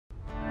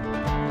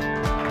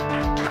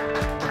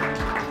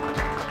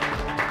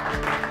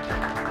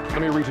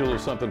Let me read you a little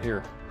something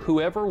here.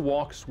 Whoever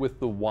walks with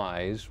the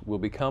wise will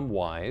become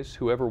wise.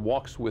 Whoever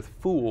walks with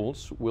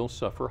fools will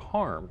suffer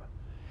harm.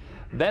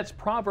 That's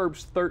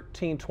Proverbs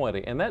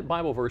 13:20, and that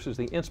Bible verse is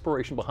the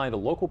inspiration behind a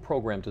local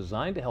program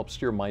designed to help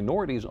steer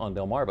minorities on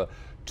Delmarva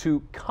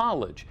to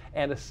college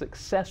and a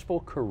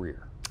successful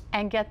career.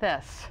 And get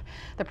this,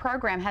 the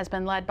program has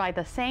been led by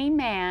the same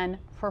man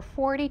for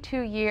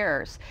 42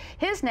 years.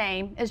 His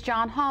name is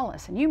John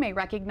Hollis, and you may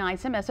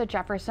recognize him as a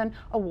Jefferson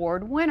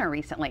Award winner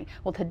recently.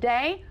 Well,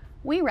 today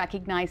we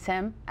recognize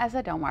him as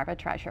a Delmarva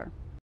treasure.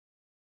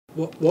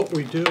 What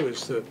we do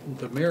is the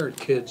Merit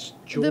kids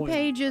join. The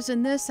pages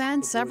in this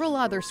and several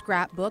other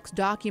scrapbooks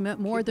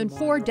document more than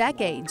 4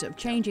 decades of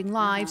changing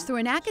lives through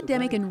an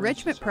academic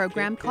enrichment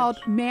program called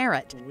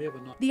Merit.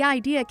 The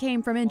idea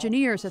came from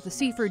engineers at the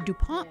Seaford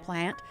DuPont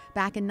plant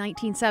back in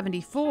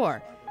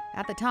 1974.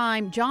 At the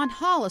time, John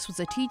Hollis was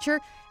a teacher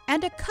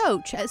and a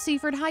coach at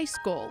Seaford High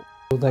School.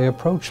 They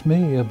approached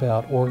me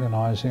about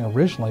organizing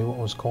originally what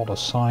was called a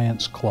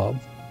science club,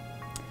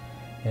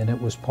 and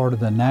it was part of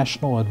the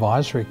National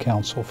Advisory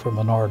Council for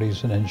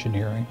Minorities in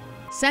Engineering.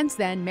 Since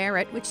then,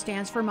 Merit, which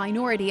stands for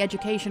Minority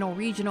Educational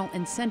Regional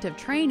Incentive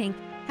Training,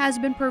 has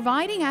been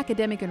providing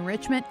academic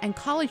enrichment and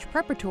college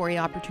preparatory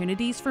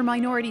opportunities for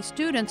minority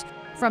students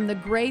from the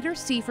greater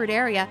Seaford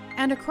area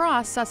and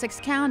across Sussex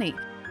County.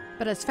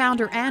 But as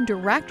founder and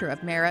director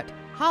of Merit,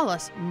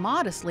 Hollis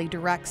modestly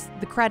directs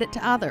the credit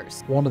to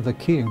others. One of the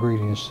key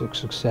ingredients to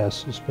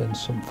success has been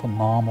some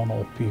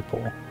phenomenal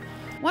people.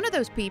 One of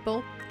those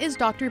people is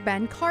Dr.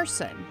 Ben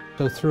Carson.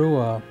 So through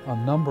a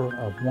number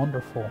of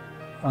wonderful,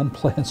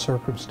 unplanned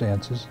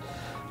circumstances,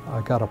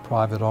 I got a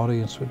private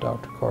audience with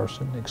Dr.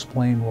 Carson,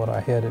 explained what I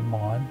had in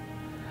mind,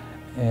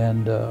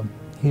 and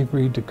he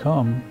agreed to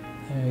come.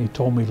 And he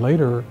told me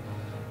later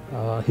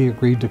he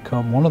agreed to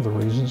come. One of the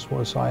reasons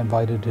was I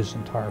invited his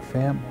entire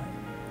family.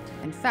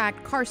 In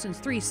fact, Carson's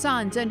 3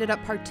 sons ended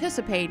up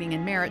participating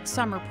in Merit's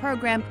summer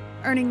program,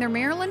 earning their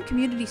Maryland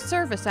Community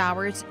Service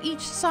hours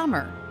each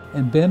summer.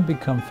 And Ben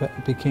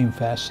became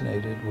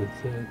fascinated with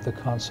the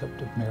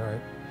concept of merit,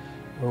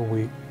 where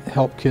we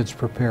help kids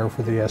prepare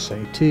for the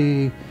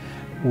SAT,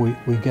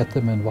 we get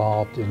them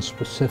involved in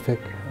specific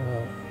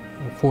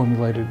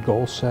formulated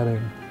goal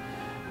setting,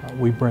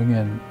 we bring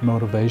in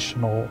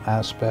motivational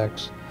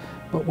aspects,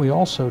 but we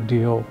also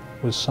deal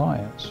with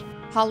science.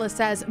 Hollis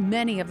says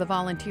many of the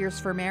volunteers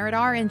for Merit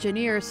are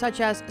engineers,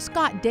 such as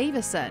Scott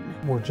Davison.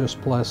 We're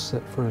just blessed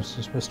that, for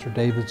instance, Mr.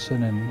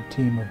 Davidson and the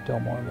team of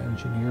Delmarva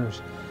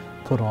engineers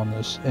put on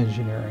this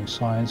engineering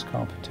science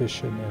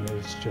competition, and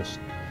it's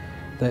just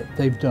that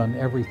they've done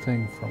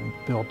everything from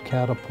build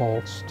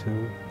catapults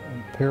to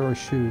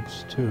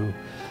parachutes to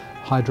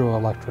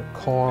hydroelectric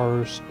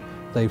cars.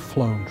 They've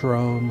flown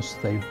drones,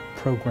 they've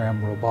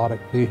programmed robotic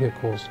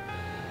vehicles.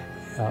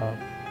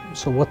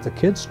 So what the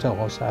kids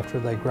tell us after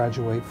they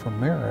graduate from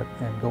Merit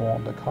and go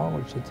on to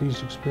college, that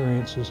these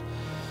experiences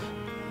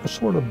are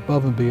sort of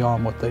above and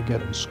beyond what they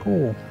get in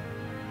school,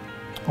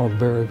 are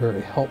very,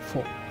 very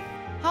helpful.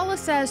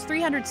 Hollis says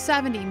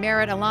 370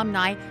 Merit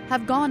alumni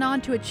have gone on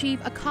to achieve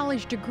a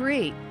college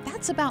degree.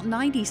 That's about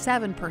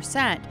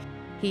 97%.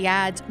 He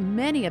adds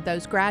many of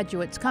those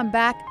graduates come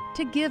back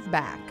to give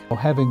back. Well,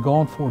 having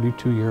gone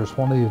 42 years,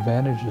 one of the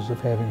advantages of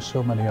having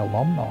so many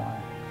alumni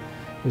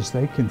is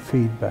they can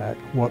feed back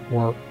what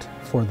worked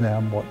for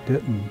them, what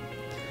didn't.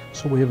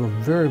 So we have a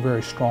very,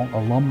 very strong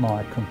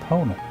alumni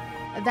component.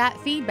 That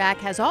feedback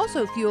has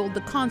also fueled the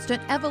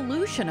constant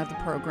evolution of the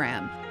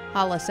program.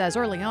 Hollis says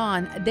early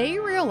on, they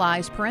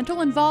realized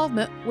parental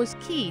involvement was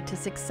key to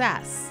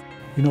success.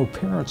 You know,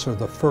 parents are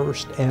the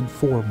first and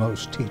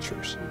foremost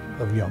teachers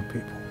of young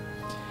people.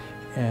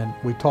 And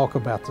we talk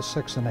about the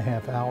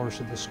 6.5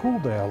 hours of the school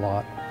day a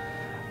lot,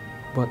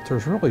 but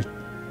there's really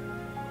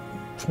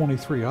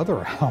 23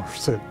 other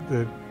hours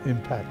that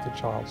impact the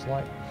child's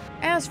life.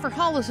 As for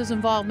Hollis's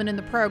involvement in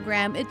the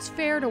program, it's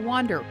fair to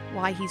wonder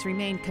why he's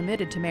remained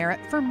committed to Merit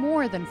for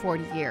more than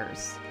 40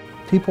 years.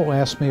 People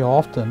ask me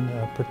often,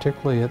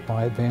 particularly at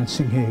my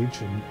advancing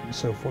age and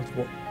so forth,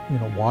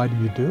 why do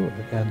you do it?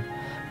 And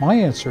my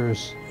answer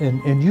is,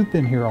 and you've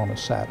been here on a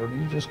Saturday,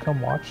 you just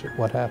come watch it,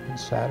 what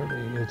happens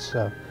Saturday.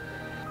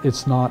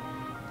 It's not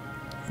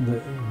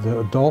the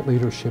adult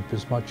leadership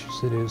as much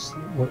as it is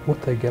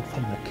what they get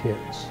from the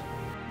kids.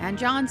 And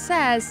John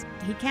says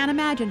he can't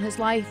imagine his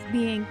life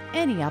being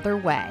any other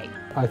way.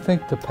 I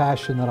think the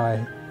passion that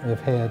I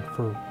have had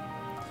for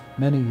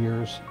many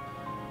years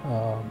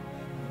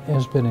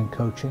has been in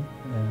coaching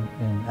and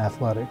in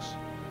athletics.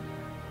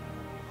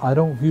 I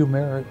don't view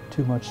Merit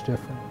too much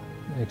different,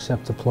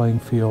 except the playing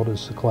field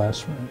is the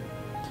classroom.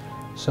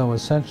 So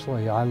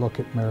essentially, I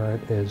look at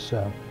Merit as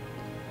an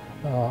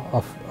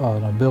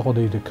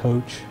ability to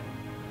coach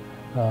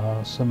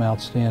some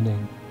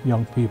outstanding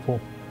young people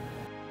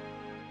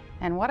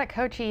And what a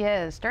coach he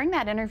is. During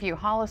that interview,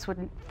 Hollis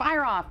would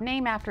fire off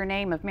name after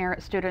name of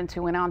merit students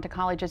who went on to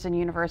colleges and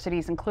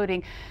universities,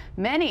 including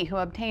many who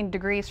obtained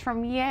degrees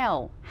from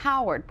Yale,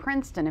 Howard,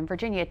 Princeton, and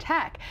Virginia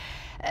Tech.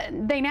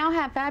 They now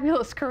have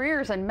fabulous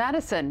careers in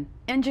medicine,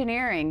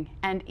 engineering,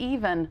 and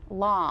even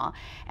law.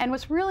 And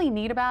what's really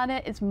neat about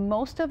it is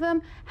most of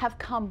them have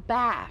come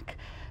back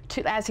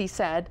to, as he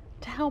said,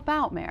 to help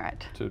out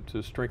merit.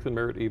 To strengthen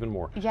merit even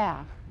more.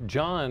 Yeah.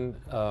 John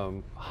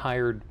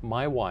hired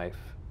my wife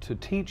to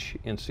teach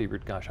in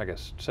Seabird, gosh, I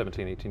guess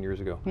 17, 18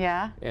 years ago.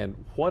 Yeah. And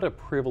what a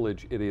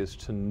privilege it is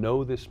to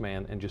know this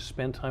man and just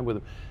spend time with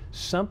him.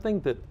 Something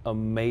that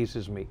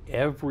amazes me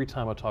every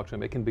time I talk to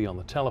him, it can be on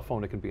the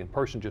telephone, it can be in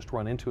person, just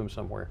run into him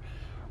somewhere.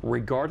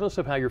 Regardless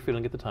of how you're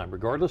feeling at the time,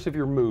 regardless of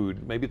your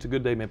mood, maybe it's a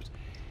good day, maybe it's,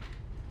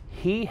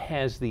 he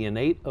has the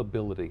innate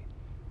ability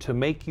to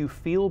make you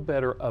feel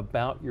better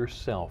about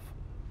yourself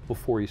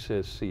before he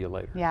says, see you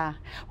later. Yeah.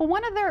 Well,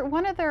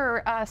 one of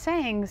their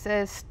sayings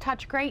is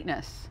touch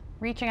greatness,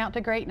 reaching out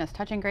to greatness,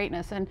 touching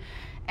greatness.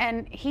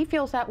 And he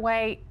feels that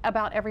way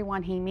about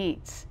everyone he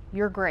meets.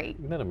 You're great.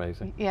 Isn't that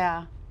amazing?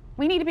 Yeah.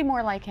 We need to be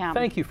more like him.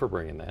 Thank you for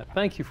bringing that.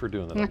 Thank you for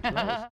doing that.